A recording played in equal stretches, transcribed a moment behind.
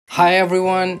Hi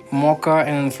everyone, MOKKA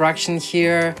and Infraction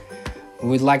here.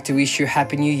 We'd like to wish you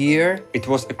Happy New Year. It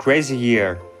was a crazy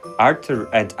year.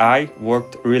 Arthur and I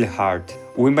worked really hard.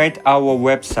 We made our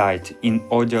website in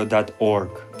audio.org.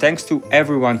 Thanks to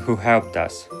everyone who helped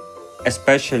us,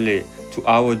 especially to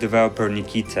our developer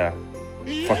Nikita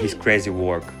for his crazy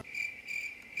work.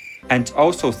 And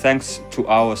also thanks to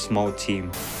our small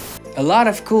team. A lot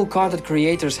of cool content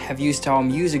creators have used our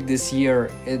music this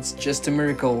year. It's just a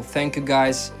miracle. Thank you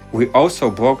guys. We also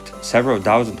blocked several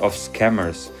dozen of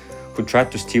scammers who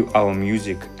tried to steal our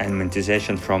music and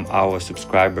monetization from our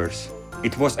subscribers.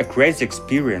 It was a crazy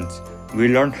experience. We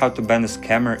learned how to ban a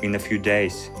scammer in a few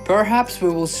days. Perhaps we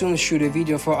will soon shoot a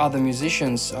video for other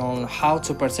musicians on how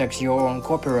to protect your own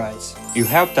copyrights. You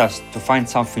helped us to find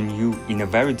something new in a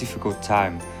very difficult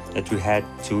time that we had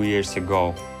 2 years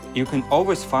ago. You can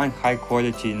always find high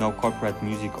quality, no copyright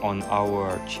music on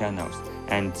our channels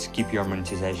and keep your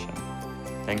monetization.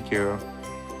 Thank you.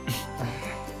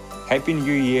 Happy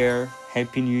New Year.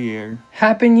 Happy New Year.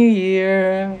 Happy New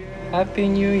Year. Happy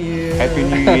New Year. Happy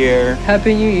New Year.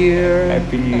 Happy New Year.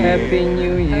 Happy New Year. Happy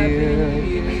New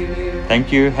Year.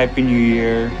 Thank you. Happy New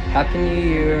Year. Happy New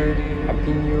Year.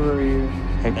 Happy New Year.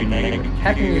 Happy New Year.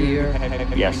 Happy New Year.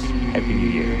 Yes. Happy New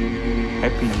Year.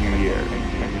 Happy New Year.